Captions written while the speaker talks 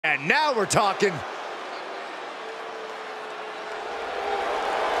And now we're talking.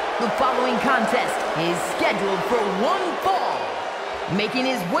 The following contest is scheduled for one fall. Making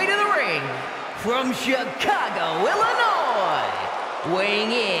his way to the ring from Chicago, Illinois.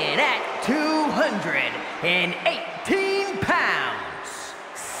 Weighing in at 218 pounds.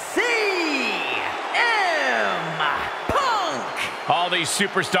 CM Punk! All these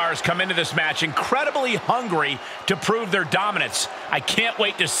superstars come into this match incredibly hungry to prove their dominance. I can't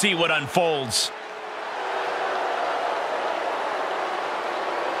wait to see what unfolds.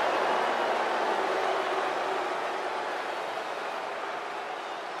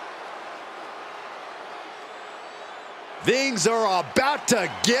 Things are about to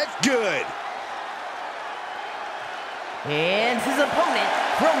get good. And his opponent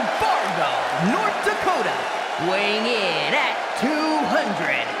from Fargo, North Dakota, weighing in at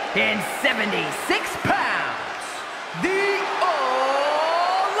 276 pounds, the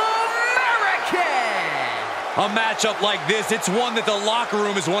All-American! A matchup like this, it's one that the locker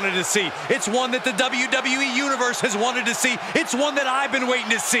room has wanted to see. It's one that the WWE Universe has wanted to see. It's one that I've been waiting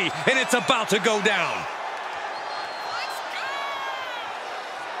to see, and it's about to go down.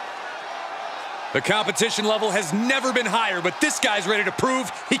 The competition level has never been higher, but this guy's ready to prove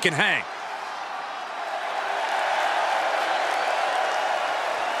he can hang.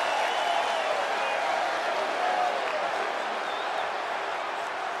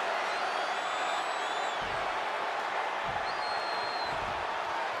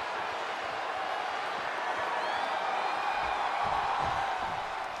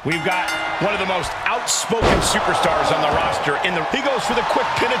 We've got one of the most outspoken superstars on the roster. He goes for the quick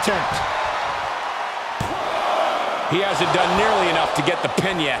pin attempt. He hasn't done nearly enough to get the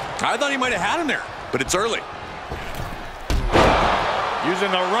pin yet. I thought he might have had him there, but it's early.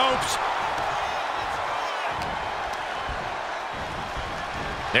 Using the ropes.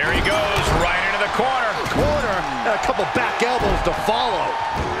 There he goes, right into the corner. And a couple back elbows to follow.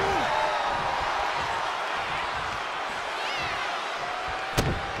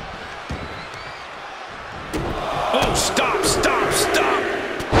 Oh, stop, stop, stop.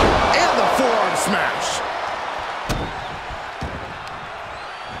 And the forearm smash.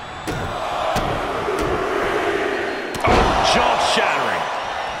 Jaw-shattering.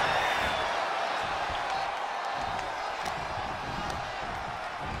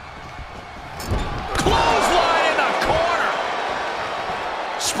 Clothesline in the corner.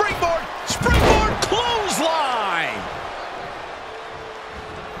 Springboard, springboard, clothesline.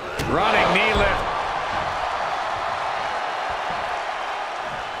 Running knee lift.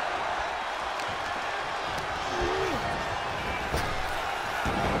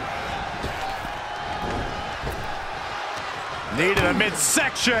 Knee to the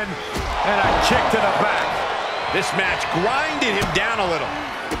midsection, and a kick to the back. This match grinded him down a little.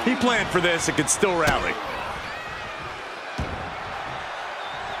 He planned for this and could still rally.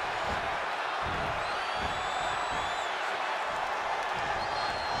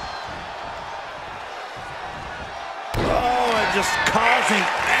 Oh, and just causing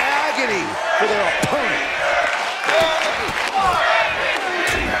agony for their opponent.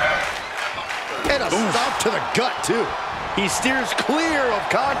 And a stomp to the gut, too. He steers clear of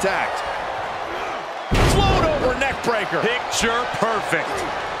contact. Float over neck breaker. Picture perfect.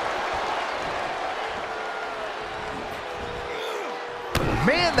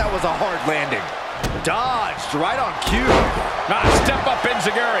 Man, that was a hard landing. Dodged right on cue. Step up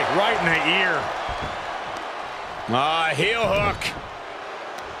Enziguri, right in the ear. Heel hook.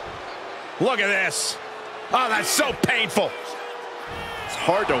 Look at this. Oh, that's so painful. It's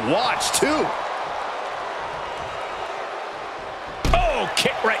hard to watch, too.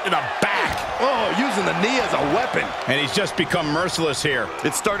 Kick right to the back. Oh, using the knee as a weapon. And he's just become merciless here.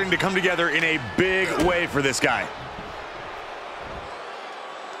 It's starting to come together in a big way for this guy.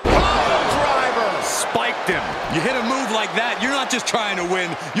 Driver. Spiked him. You hit a move like that, you're not just trying to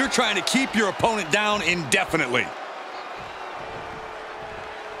win, you're trying to keep your opponent down indefinitely.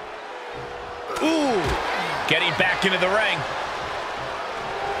 Ooh. Getting back into the ring.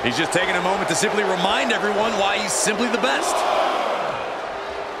 He's just taking a moment to simply remind everyone why he's simply the best.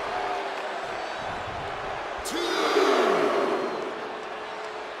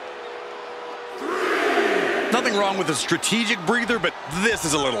 Nothing wrong with a strategic breather, but this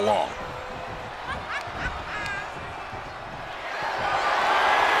is a little long.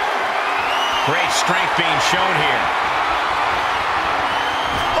 Great strength being shown here.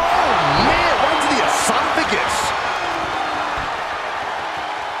 Oh, man, right to the esophagus.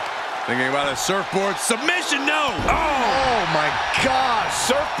 Thinking about a surfboard submission, no! Oh my God,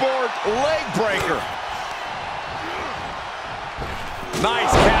 surfboard leg breaker.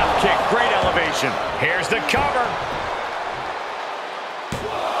 Nice calf kick, great elevation. Here's the cover.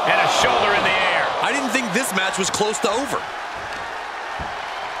 And a shoulder in the air. I didn't think this match was close to over.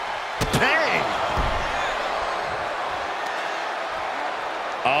 Bang!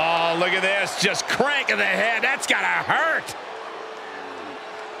 Oh, look at this. Just cranking the head. That's gotta hurt.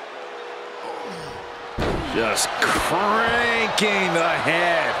 Just cranking the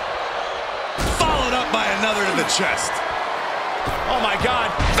head. Followed up by another to the chest. Oh, my God.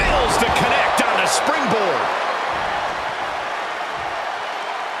 Fails to connect on the springboard.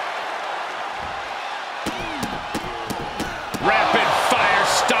 Rapid fire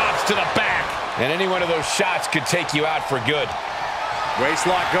stops to the back. And any one of those shots could take you out for good.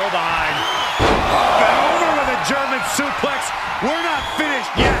 Waistlock go behind. Up and over with a German suplex. We're not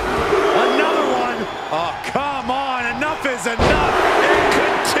finished yet. Another one. Oh, come on. Enough is enough. And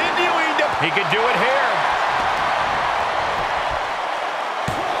continuing to... He could do it here.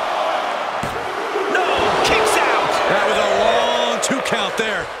 No, kicks out. That was a long 2 count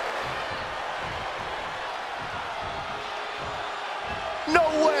there. No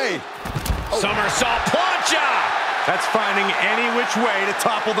way. Somersault plancha. That's finding any which way to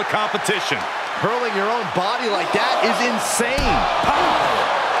topple the competition. Hurling your own body like that is insane.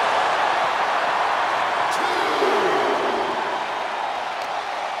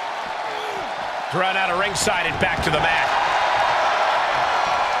 Thrown out of ringside and back to the mat.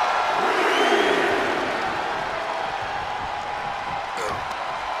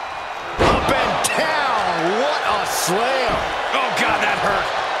 Up and down. What a slam. Oh, God, that hurt.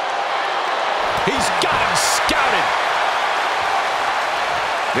 He's got him scouted.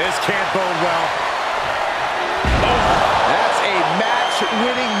 This can't bode well. Oh, That's a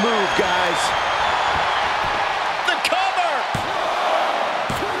match-winning move, guys. the cover.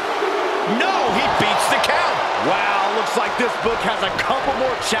 No, he beats the count. Wow, looks like this book has a couple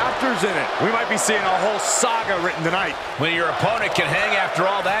more chapters in it. We might be seeing a whole saga written tonight. When your opponent can hang after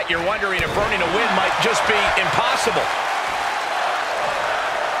all that, you're wondering if earning a win might just be impossible.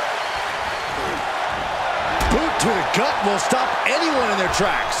 Boot to the gut will stop anyone in their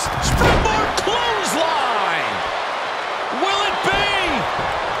tracks. Springboard clothesline. Will it be?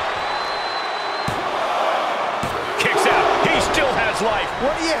 Kicks out. He still has life.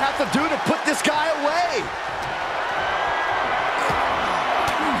 What do you have to do to put this guy away?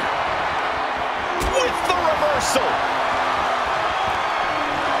 With the reversal.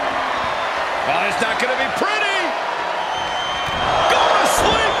 Well, it's not going to be pretty. Go to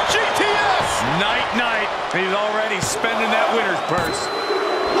sleep, GTS. Night-night. He's already spending that winner's purse.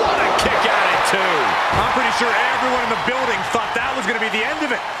 What a kick out at 2. I'm pretty sure everyone in the building thought that was going to be the end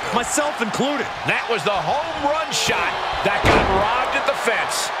of it, myself included. That was the home run shot that got robbed at the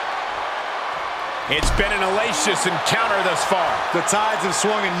fence. It's been an hellacious encounter thus far. The tides have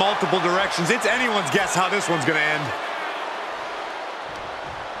swung in multiple directions. It's anyone's guess how this one's going to end.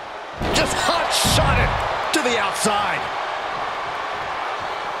 Just hot-shot it to the outside.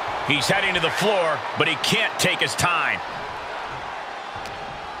 He's heading to the floor, but he can't take his time.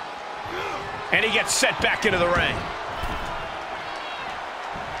 And he gets set back into the ring.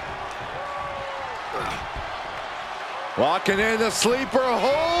 Walking in the sleeper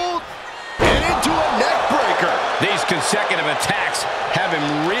hold. And into a neck breaker. These consecutive attacks have him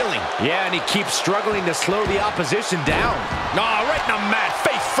reeling. Yeah, and he keeps struggling to slow the opposition down. No, right in the mat,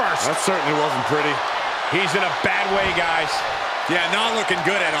 face first. That certainly wasn't pretty. He's in a bad way, guys. Yeah, not looking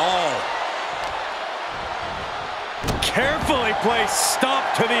good at all. Carefully placed stomp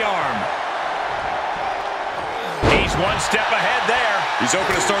to the arm. He's one step ahead there. He's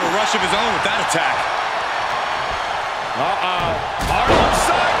hoping to start a rush of his own with that attack. Harlem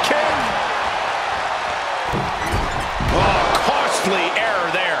Sidekick. Oh, costly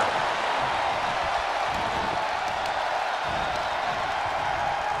error there.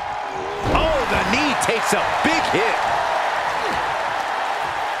 Oh, the knee takes a big hit.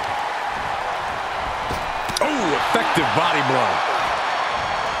 Oh, effective body blow.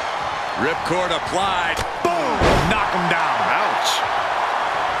 Ripcord applied. Boom! Knock him down. Ouch.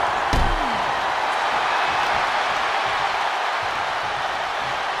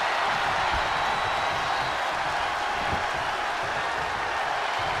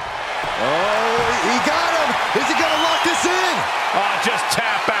 Oh, he got him. Is he going to lock this in? Oh, just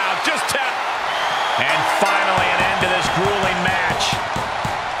tap out. Just tap. And finally an end to this grueling match.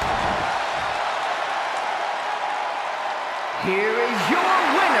 Here is your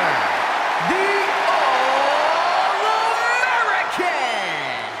winner, the All-American.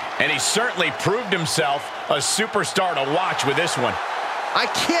 And he certainly proved himself a superstar to watch with this one. I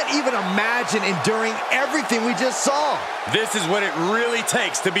can't even imagine enduring everything we just saw. This is what it really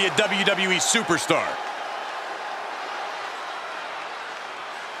takes to be a WWE superstar.